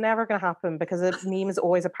 because it was never going to happen, because a meme is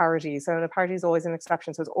always a parody. So a parody is always an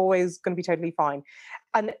exception. So it's always going to be totally fine.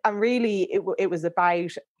 And really, it was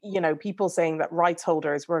about, people saying that rights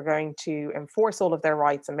holders were going to enforce all of their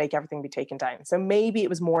rights and make everything be taken down. So maybe it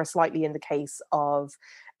was more slightly in the case of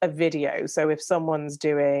a video. So if someone's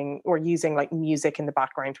doing or using like music in the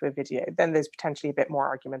background to a video, then there's potentially a bit more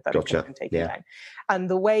argument that it's been taken down. And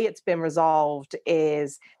the way it's been resolved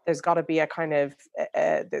is there's got to be a kind of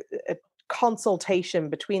a consultation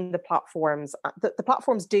between the platforms. The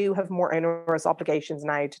platforms do have more onerous obligations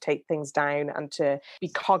now to take things down and to be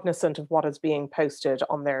cognizant of what is being posted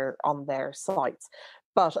on their sites.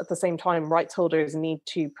 But at the same time, rights holders need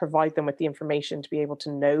to provide them with the information to be able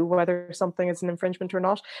to know whether something is an infringement or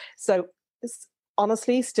not. So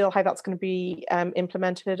honestly, still how that's going to be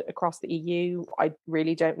implemented across the EU, I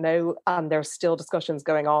really don't know. And there's still discussions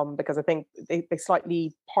going on, because I think they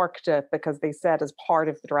slightly parked it because they said as part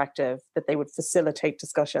of the directive that they would facilitate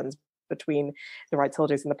discussions between the rights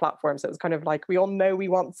holders and the platform. So it was kind of like, we all know we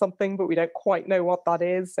want something, but we don't quite know what that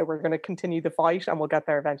is. So we're going to continue the fight and we'll get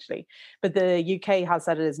there eventually. But the UK has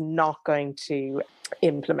said it is not going to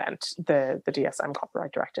implement the DSM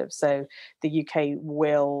copyright directive. So the UK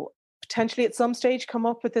will potentially at some stage come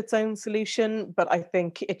up with its own solution, but I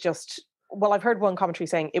think it just well, I've heard one commentary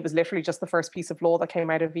saying it was literally just the first piece of law that came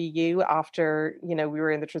out of EU after, we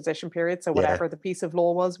were in the transition period. So whatever the piece of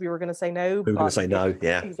law was, we were going to say no. We were going to say no,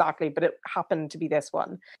 yeah. Exactly. But it happened to be this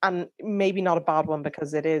one. And maybe not a bad one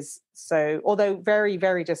because it is so, although very,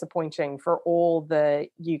 very disappointing for all the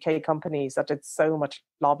UK companies that did so much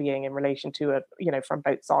lobbying in relation to it, from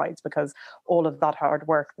both sides, because all of that hard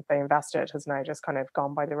work that they invested has now just kind of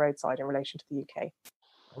gone by the roadside in relation to the UK.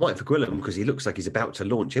 I might for Gwilym because he looks like he's about to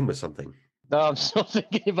launch in with something. No, I'm still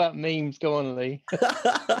thinking about memes. Go on, Lee.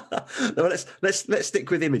 No, let's stick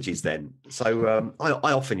with images then. So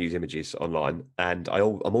I often use images online, and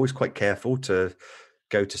I'm always quite careful to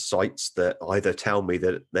go to sites that either tell me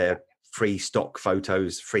that they're free stock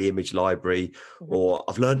photos, free image library, or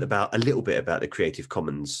I've learned a little bit about the Creative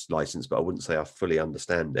Commons license, but I wouldn't say I fully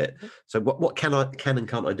understand it. So what can and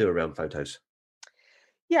can't I do around photos?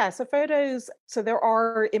 Yeah, so photos, so there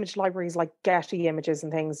are image libraries like Getty Images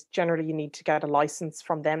and things. Generally, you need to get a license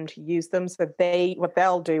from them to use them. So what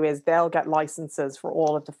they'll do is they'll get licenses for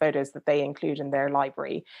all of the photos that they include in their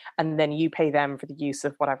library, and then you pay them for the use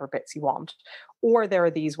of whatever bits you want. Or there are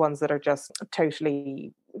these ones that are just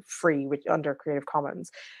totally free under Creative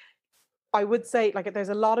Commons. I would say, there's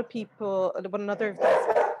a lot of people, another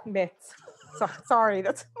myths. Sorry,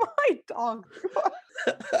 that's my dog.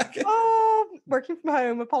 Okay. Oh, working from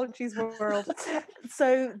home. Apologies, world.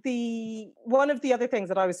 So one of the other things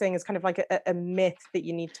that I was saying is kind of like a myth that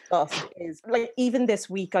you need to bust is even this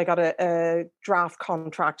week I got a draft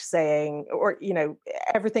contract saying, or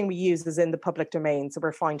everything we use is in the public domain, so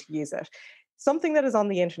we're fine to use it. Something that is on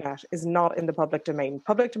the internet is not in the public domain.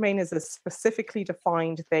 Public domain is a specifically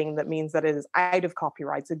defined thing that means that it is out of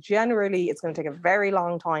copyright. So generally, it's going to take a very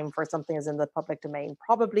long time for something is in the public domain,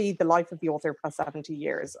 probably the life of the author plus 70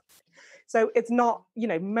 years. So it's not,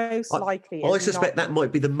 most likely. I suspect that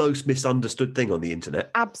might be the most misunderstood thing on the internet.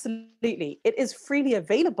 Absolutely. It is freely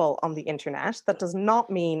available on the internet. That does not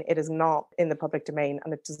mean it is not in the public domain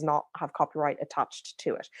and it does not have copyright attached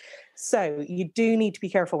to it. So you do need to be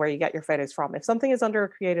careful where you get your photos from. If something is under a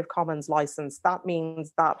Creative Commons license, that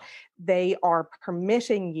means that they are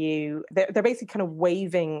permitting you, they're basically kind of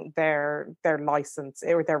waiving their license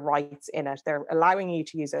or their rights in it. They're allowing you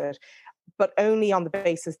to use it, but only on the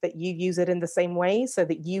basis that you use it in the same way, so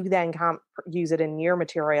that you then can't use it in your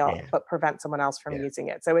material, but prevent someone else from using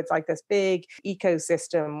it. So it's like this big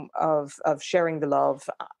ecosystem of sharing the love,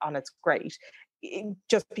 and it's great.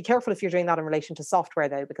 Just be careful if you're doing that in relation to software,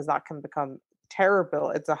 though, because that can become terrible.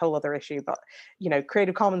 It's a whole other issue. But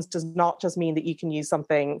Creative Commons does not just mean that you can use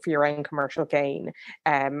something for your own commercial gain.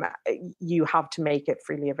 You have to make it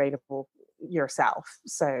freely available yourself.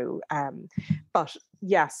 So but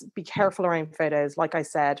yes, be careful around photos. Like I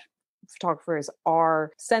said, photographers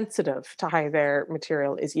are sensitive to how their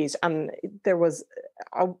material is used, and there was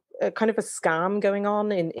a kind of a scam going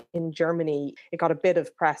on in Germany. It got a bit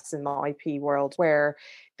of press in the IP world where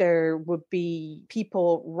there would be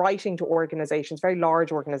people writing to organizations, very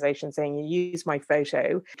large organizations, saying, you use my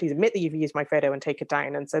photo, please admit that you've used my photo and take it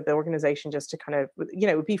down. And so the organization, just to kind of,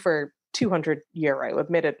 it would be for €200,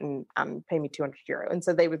 admit it and pay me €200. And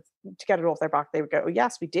so they would, to get it off their back, they would go, oh,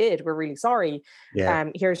 yes, we did. We're really sorry.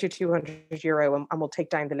 Here's your €200 and we'll take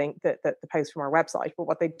down the link, the post from our website. But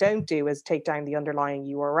what they don't do is take down the underlying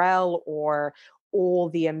URL or all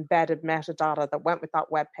the embedded metadata that went with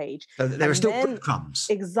that web page. So there are still breadcrumbs.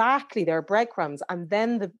 Exactly, there are breadcrumbs. And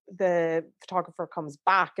then the photographer comes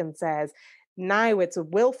back and says, now it's a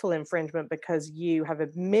willful infringement because you have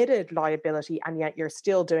admitted liability and yet you're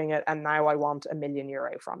still doing it, and now I want €1 million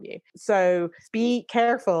from you. So be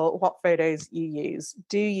careful what photos you use.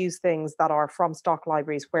 Do use things that are from stock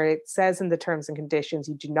libraries where it says in the terms and conditions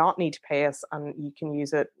you do not need to pay us and you can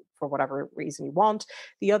use it for whatever reason you want.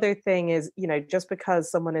 The other thing is, just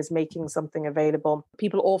because someone is making something available,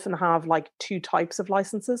 people often have like two types of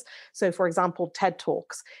licenses. So for example, TED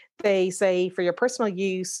Talks, they say for your personal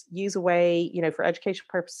use away, for educational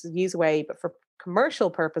purposes, use away, but for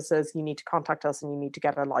commercial purposes, you need to contact us and you need to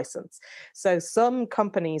get a license. So some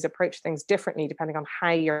companies approach things differently depending on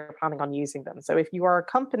how you're planning on using them. So if you are a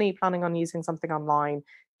company planning on using something online,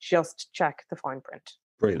 just check the fine print.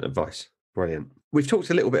 Brilliant advice. Brilliant. We've talked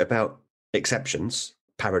a little bit about exceptions,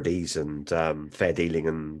 parodies and fair dealing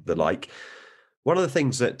and the like. One of the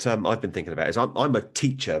things that I've been thinking about is I'm a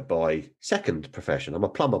teacher by second profession. I'm a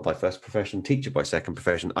plumber by first profession, teacher by second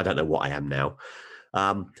profession. I don't know what I am now.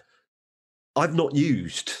 I've not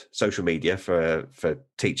used social media for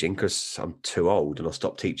teaching because I'm too old and I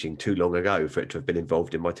stopped teaching too long ago for it to have been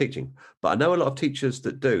involved in my teaching. But I know a lot of teachers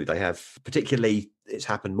that do. They have, particularly, it's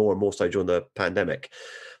happened more and more so during the pandemic.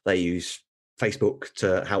 They use Facebook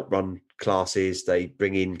to help run classes, they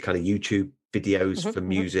bring in kind of YouTube videos for Mhm.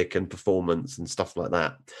 music and performance and stuff like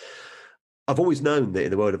that. I've always known that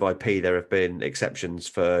in the world of IP, there have been exceptions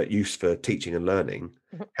for use for teaching and learning.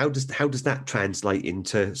 Mhm. How does that translate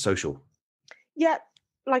into social? Yeah,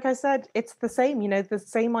 like I said, it's the same, the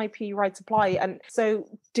same IP rights apply. And so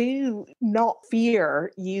do not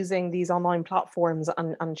fear using these online platforms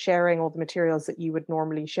and sharing all the materials that you would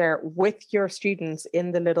normally share with your students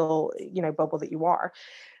in the little, bubble that you are.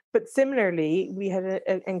 But similarly, we had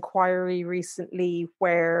an inquiry recently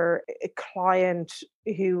where a client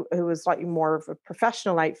who was slightly more of a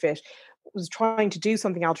professional outfit was trying to do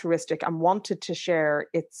something altruistic and wanted to share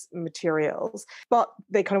its materials, but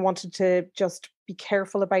they kind of wanted to just be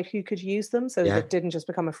careful about who could use them so that Yeah. it didn't just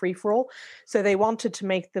become a free-for-all. So they wanted to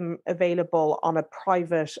make them available on a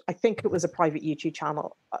private, I think it was a private YouTube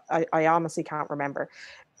channel. I honestly can't remember.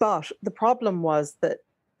 But the problem was that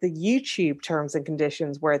the YouTube terms and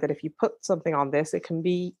conditions were that if you put something on this, it can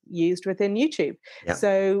be used within YouTube. Yeah.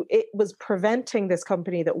 So it was preventing this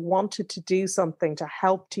company that wanted to do something to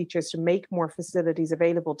help teachers to make more facilities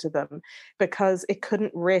available to them, because it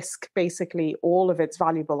couldn't risk basically all of its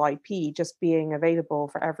valuable IP just being available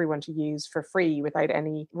for everyone to use for free without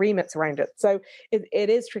any remits around it. So it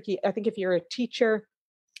is tricky. I think if you're a teacher,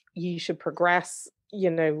 you should progress,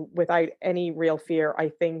 without any real fear. I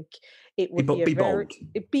think it would be bold.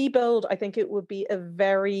 be bold. I think it would be a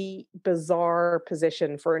very bizarre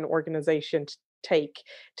position for an organization to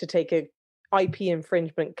take a IP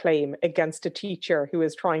infringement claim against a teacher who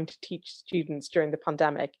is trying to teach students during the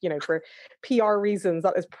pandemic. For PR reasons,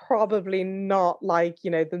 that is probably not like,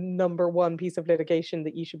 the number one piece of litigation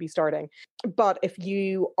that you should be starting. But if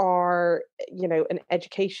you are, an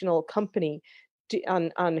educational company,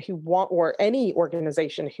 and who want, or any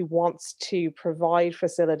organization who wants to provide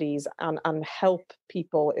facilities and help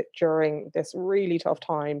people during this really tough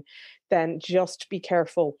time, then just be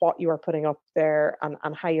careful what you are putting up there and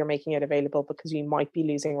how you're making it available, because you might be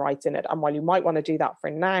losing rights in it. And while you might want to do that for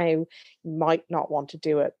now, you might not want to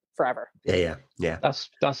do it forever. Yeah.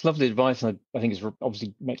 That's lovely advice, and I think it's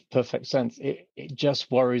obviously makes perfect sense. It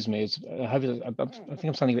just worries me. I think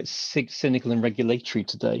I'm sounding a bit cynical and regulatory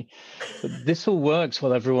today, but this all works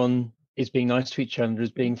while everyone is being nice to each other,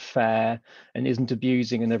 is being fair, and isn't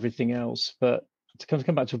abusing and everything else. But to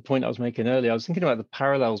come back to a point I was making earlier, I was thinking about the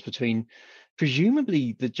parallels between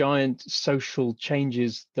presumably the giant social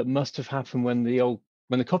changes that must have happened when the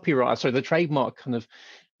trademark kind of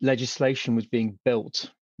legislation was being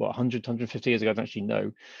built. 150 years ago, I don't actually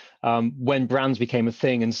know, when brands became a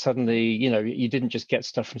thing, and suddenly, you didn't just get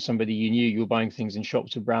stuff from somebody you knew, you were buying things in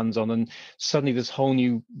shops with brands on, and suddenly this whole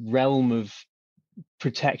new realm of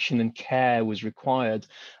protection and care was required.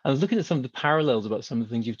 And I was looking at some of the parallels about some of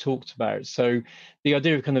the things you've talked about. So the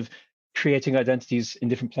idea of kind of creating identities in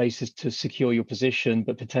different places to secure your position,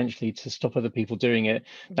 but potentially to stop other people doing it.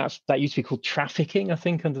 That used to be called trafficking, I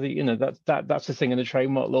think, under the, that's the thing in the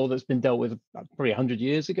trademark law that's been dealt with probably 100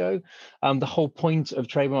 years ago. The whole point of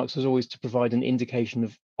trademarks was always to provide an indication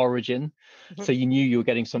of origin, so you knew you were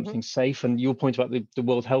getting something safe. And your point about the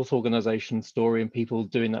World Health Organization story and people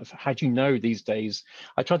doing that, how do you know these days?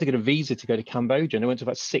 I tried to get a visa to go to Cambodia, and I went to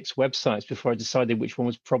about 6 websites before I decided which one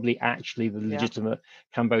was probably actually the legitimate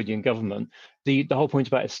Cambodian government. The whole point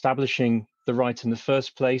about establishing the right in the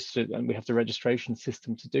first place, and we have the registration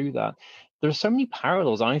system to do that. There are so many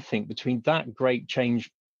parallels, I think, between that great change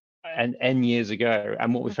and N years ago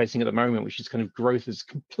and what we're facing at the moment, which is kind of growth as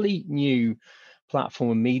complete new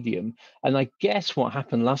platform and medium. And I guess what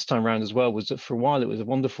happened last time around as well was that for a while it was a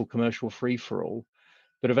wonderful commercial free-for-all,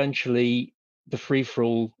 but eventually the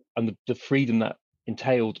free-for-all and the freedom that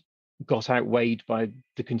entailed got outweighed by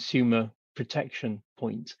the consumer protection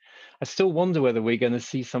point. I still wonder whether we're going to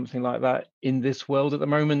see something like that in this world at the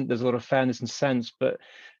moment. There's a lot of fairness and sense, but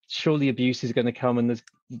surely abuse is going to come, and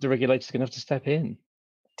the regulators are going to have to step in.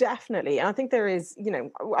 Definitely. And I think there is,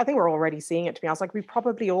 I think we're already seeing it, to be honest. Like, we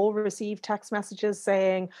probably all receive text messages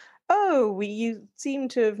saying, oh, you seem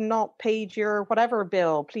to have not paid your whatever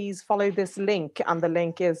bill. Please follow this link. And the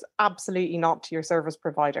link is absolutely not to your service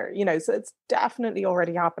provider. So it's definitely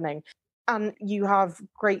already happening. And you have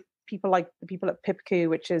great people like the people at PIPCU,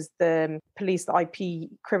 which is the police, the IP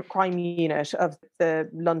crime unit of the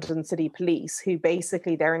London City Police, who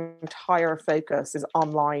basically their entire focus is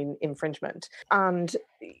online infringement. And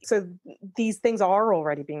so these things are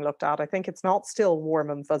already being looked at. I think it's not still warm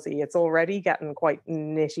and fuzzy. It's already getting quite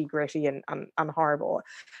nitty gritty and horrible.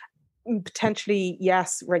 Potentially,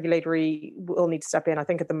 yes, regulatory will need to step in. I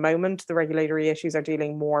think at the moment, the regulatory issues are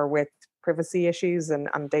dealing more with privacy issues and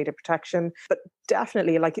data protection. But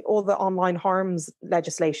definitely, like all the online harms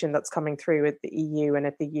legislation that's coming through at the EU and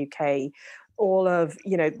at the UK, all of,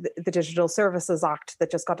 the Digital Services Act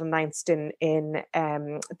that just got announced in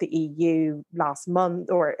the EU last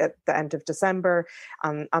month or at the end of December,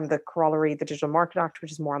 and the corollary, the Digital Market Act,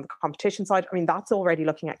 which is more on the competition side. I mean, that's already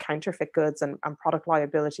looking at counterfeit goods and product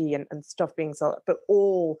liability and stuff being sold, but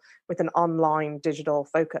all with an online digital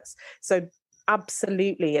focus. So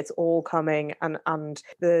absolutely, it's all coming, and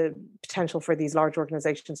the potential for these large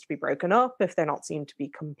organizations to be broken up if they're not seen to be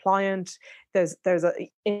compliant. There's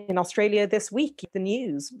in Australia this week, the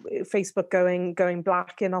news, Facebook going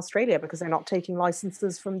black in Australia because they're not taking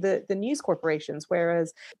licenses from the news corporations,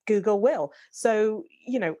 whereas Google will. So,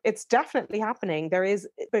 it's definitely happening.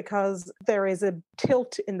 Because there is a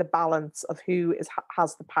tilt in the balance of who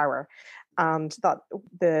has the power, and that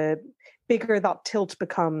the bigger that tilt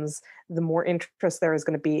becomes, the more interest there is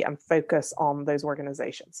going to be and focus on those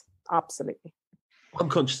organizations. Absolutely. I'm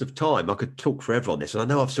conscious of time. I could talk forever on this, and I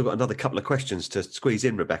know I've still got another couple of questions to squeeze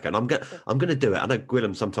in, Rebecca, and I'm going to do it. I know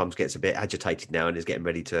Gwilym sometimes gets a bit agitated now and is getting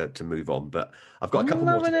ready to move on, but I've got a couple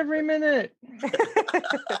more. I'm loving every minute.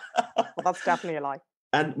 Well, that's definitely a lie.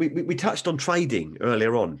 And we touched on trading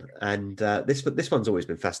earlier on, and this one's always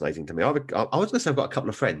been fascinating to me. I was going to say I've got a couple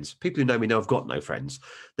of friends. People who know me know I've got no friends.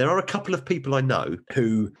 There are a couple of people I know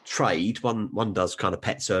who trade. One does kind of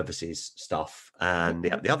pet services stuff, and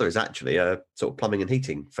the other is actually a sort of plumbing and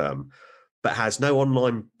heating firm, but has no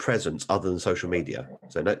online presence other than social media.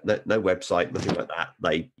 So no website, nothing like that.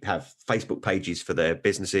 They have Facebook pages for their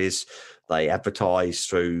businesses. They advertise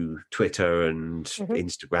through Twitter and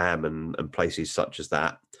Instagram and places such as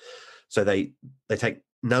that. So they take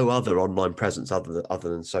no other online presence other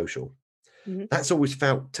than social. Mm-hmm. That's always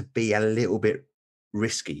felt to be a little bit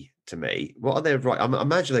risky to me. What are their rights? I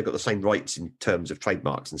imagine they've got the same rights in terms of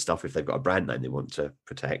trademarks and stuff if they've got a brand name they want to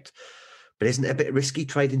protect. But isn't it a bit risky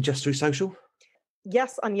trading just through social?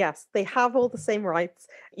 Yes and yes. They have all the same rights.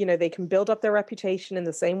 They can build up their reputation in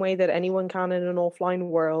the same way that anyone can in an offline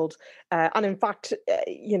world. And in fact,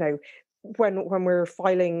 when we're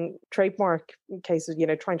filing trademark cases, you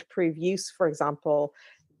trying to prove use, for example,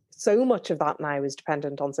 so much of that now is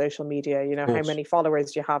dependent on social media. How many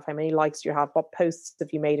followers do you have? How many likes do you have? What posts have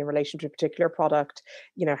you made in relation to a particular product?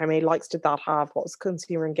 How many likes did that have? What was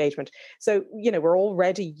consumer engagement? So, we're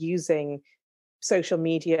already using social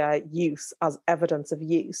media use as evidence of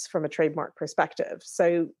use from a trademark perspective.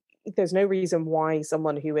 So there's no reason why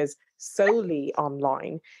someone who is solely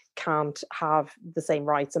online can't have the same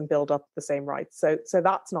rights and build up the same rights. So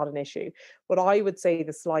that's not an issue. What I would say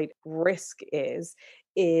the slight risk is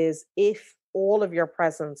if all of your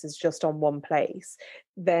presence is just on one place,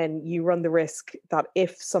 then you run the risk that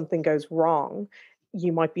if something goes wrong,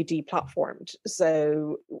 you might be deplatformed.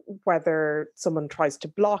 So whether someone tries to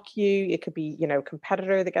block you, it could be, a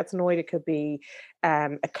competitor that gets annoyed. It could be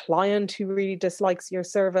a client who really dislikes your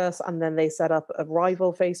service, and then they set up a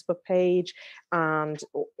rival Facebook page and,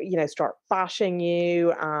 start bashing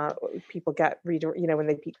you. People get when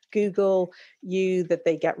they Google you, that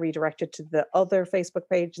they get redirected to the other Facebook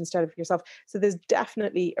page instead of yourself. So there's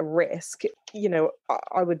definitely a risk.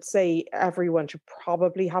 I would say everyone should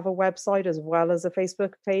probably have a website as well as a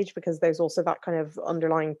Facebook page, because there's also that kind of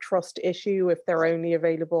underlying trust issue. If they're only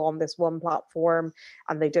available on this one platform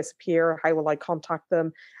and they disappear, how will I contact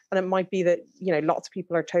them? And it might be that, lots of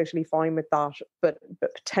people are totally fine with that, but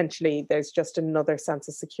potentially there's just another sense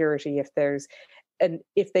of security if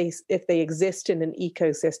they exist in an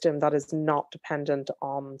ecosystem that is not dependent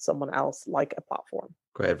on someone else, like a platform.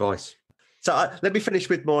 Great advice. So let me finish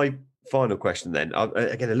with my final question then.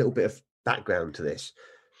 Again, a little bit of background to this.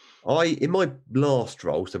 In my last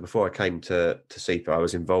role, so before I came to CEPA, I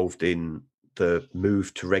was involved in the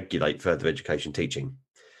move to regulate further education teaching.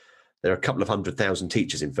 There are a couple of 100,000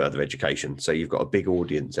 teachers in further education, so you've got a big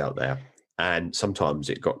audience out there. And sometimes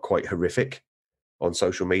it got quite horrific on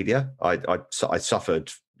social media. I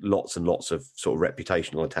suffered lots and lots of sort of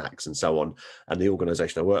reputational attacks and so on. And the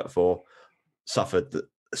organisation I worked for suffered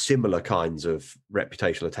similar kinds of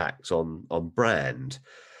reputational attacks on brand.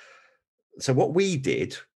 So what we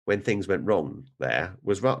did when things went wrong there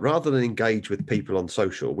was rather than engage with people on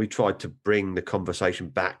social, we tried to bring the conversation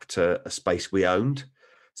back to a space we owned.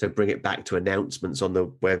 So bring it back to announcements on the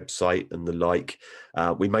website and the like.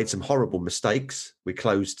 We made some horrible mistakes. We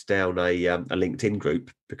closed down a LinkedIn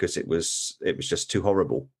group because it was just too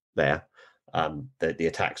horrible there. The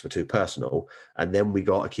attacks were too personal. And then we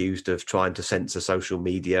got accused of trying to censor social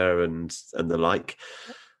media and the like.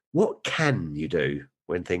 What can you do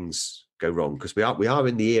when things go wrong, because we are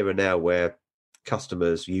in the era now where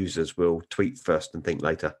customers, users will tweet first and think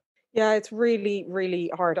later. Yeah, it's really,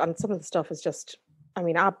 really hard. And some of the stuff is just, I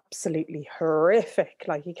mean, absolutely horrific.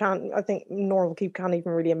 Like I think normal people can't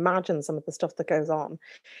even really imagine some of the stuff that goes on.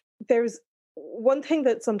 There's one thing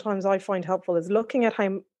that sometimes I find helpful is looking at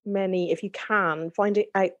how many, if you can, finding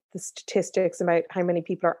out the statistics about how many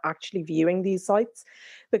people are actually viewing these sites.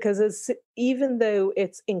 Because even though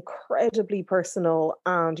it's incredibly personal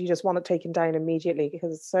and you just want it taken down immediately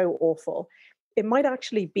because it's so awful, it might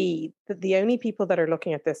actually be that the only people that are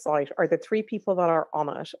looking at this site are the 3 people that are on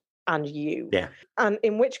it and you. Yeah. And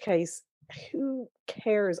in which case, who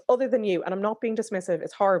cares other than you? And I'm not being dismissive,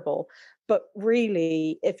 it's horrible. But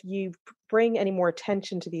really, if you bring any more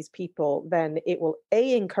attention to these people, then it will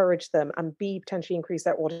A, encourage them, and B, potentially increase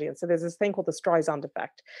their audience. So there's this thing called the Streisand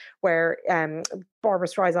effect, where Barbara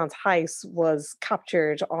Streisand's house was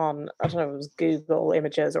captured on, I don't know, it was Google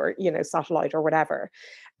Images or, satellite or whatever.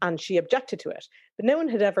 And she objected to it. But no one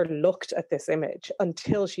had ever looked at this image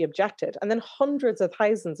until she objected. And then hundreds of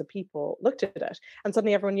thousands of people looked at it. And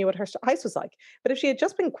suddenly everyone knew what her house was like. But if she had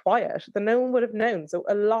just been quiet, then no one would have known. So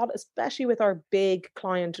a lot, especially with our big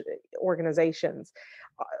client organizations,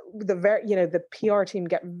 the PR team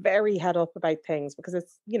get very head up about things because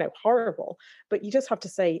it's, horrible. But you just have to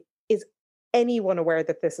say, is anyone aware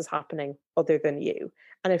that this is happening other than you?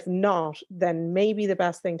 And if not, then maybe the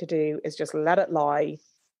best thing to do is just let it lie.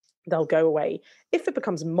 They'll go away. If it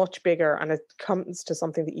becomes much bigger and it comes to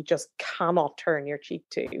something that you just cannot turn your cheek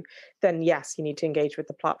to, then yes, you need to engage with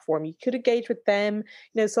the platform. You could engage with them.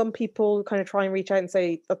 Some people kind of try and reach out and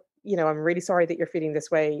say, I'm really sorry that you're feeling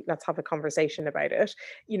this way. Let's have a conversation about it.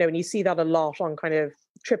 And you see that a lot on kind of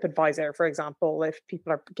TripAdvisor, for example, if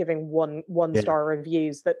people are giving one star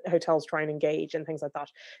reviews, that hotels try and engage and things like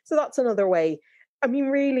that. So that's another way. I mean,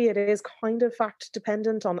 really, it is kind of fact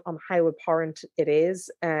dependent on how abhorrent it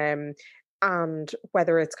is, and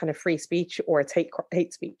whether it's kind of free speech or it's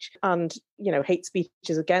hate speech. And, hate speech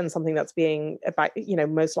is, again, something that's being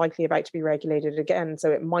most likely about to be regulated again.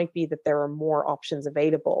 So it might be that there are more options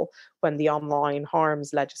available when the online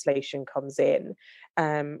harms legislation comes in.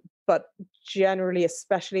 But generally,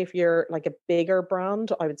 especially if you're like a bigger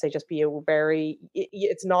brand, I would say just be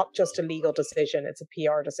it's not just a legal decision, it's a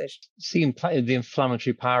PR decision. See the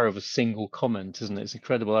inflammatory power of a single comment, isn't it? It's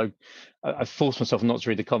incredible. I forced myself not to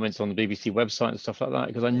read the comments on the BBC website and stuff like that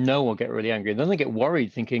because I know I'll get really angry. And then I get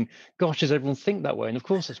worried thinking, gosh, does everyone think that way? And of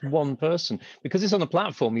course, it's one person. Because it's on a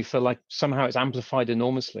platform, you feel like somehow it's amplified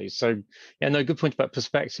enormously. So, yeah, no, good point about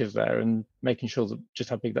perspective there and making sure that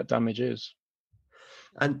just how big that damage is.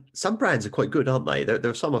 And some brands are quite good, aren't they?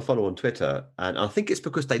 There are some I follow on Twitter, and I think it's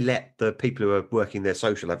because they let the people who are working their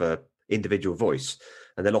social have an individual voice,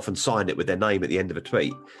 and they'll often sign it with their name at the end of a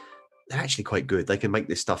tweet. They're actually quite good. They can make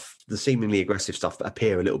this stuff, the seemingly aggressive stuff,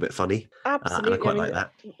 appear a little bit funny. Absolutely. And I quite like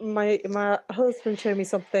that. My husband showed me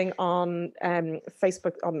something on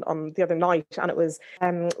Facebook on the other night, and it was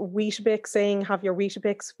Weetabix saying, have your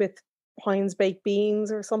Weetabix with Heinz baked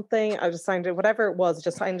beans or something. I just sounded, whatever it was,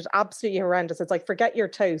 just sounded absolutely horrendous. It's like, forget your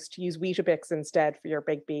toast, use Weetabix instead for your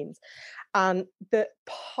baked beans. And the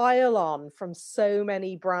pile on from so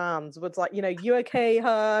many brands was like, you okay,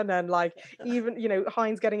 hun? And like, even,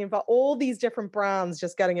 Heinz getting involved, all these different brands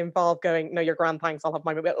just getting involved, going, no, you're grand, thanks, I'll have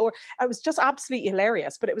my mobile. Or it was just absolutely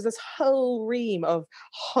hilarious. But it was this whole ream of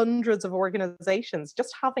hundreds of organizations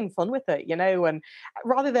just having fun with it, and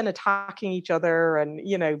rather than attacking each other and,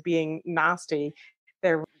 being nasty,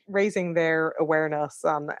 they're raising their awareness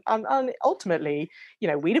and ultimately,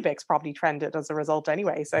 Weetabix probably trended as a result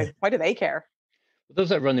anyway. So why do they care? There was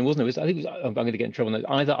that running, wasn't it? I think I'm going to get in trouble on that.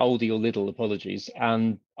 Either Aldi or Lidl, apologies,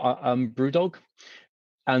 and Brewdog.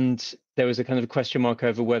 And there was a kind of a question mark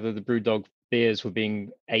over whether the Brewdog beers were being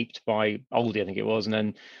aped by Aldi, I think it was.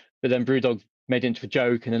 But then Brewdog made it into a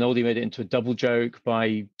joke, and then Aldi made it into a double joke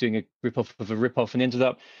by doing a rip-off of a rip-off, and ended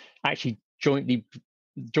up actually jointly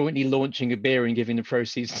launching a beer and giving the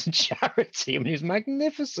proceeds to charity. I mean, it was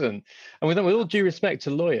magnificent. And with all due respect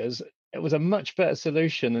to lawyers, it was a much better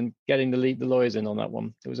solution than getting the lawyers in on that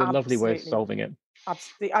one. It was a lovely way of solving it.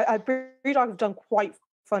 Absolutely. Brewdog have done quite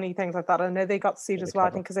funny things like that. I know they got sued as well, I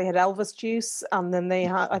think, because they had Elvis juice, and then they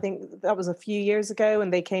had, I think that was a few years ago,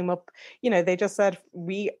 and they came up, they just said,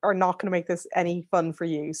 we are not going to make this any fun for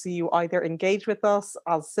you. So you either engage with us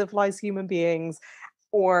as civilized human beings,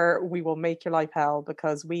 or we will make your life hell,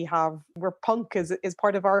 because we're punk is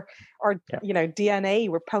part of our DNA.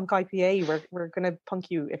 We're punk IPA. We're going to punk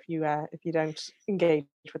you if you don't engage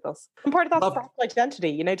with us. And part of that's brand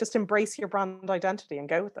identity. Just embrace your brand identity and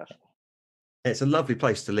go with it. It's a lovely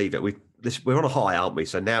place to leave it. We're on a high, aren't we?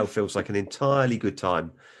 So now feels like an entirely good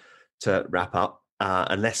time to wrap up.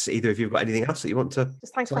 Unless either of you have got anything else that you want to.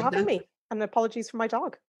 Just thanks for having me, and apologies for my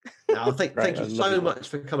dog. No, thank you so much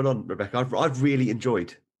for coming on, Rebecca. I've really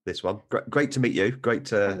enjoyed this one. Great to meet you. Great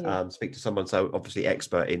to speak to someone so obviously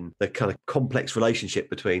expert in the kind of complex relationship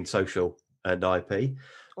between social and IP.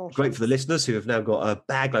 Great for the listeners who have now got a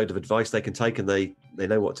bag load of advice they can take, and they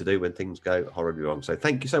know what to do when things go horribly wrong. So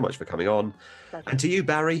thank you so much for coming on. Pleasure. And to you,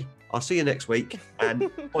 Barry, I'll see you next week. And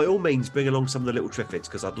by all means, bring along some of the little Triffids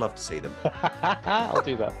because I'd love to see them. I'll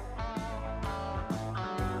do that.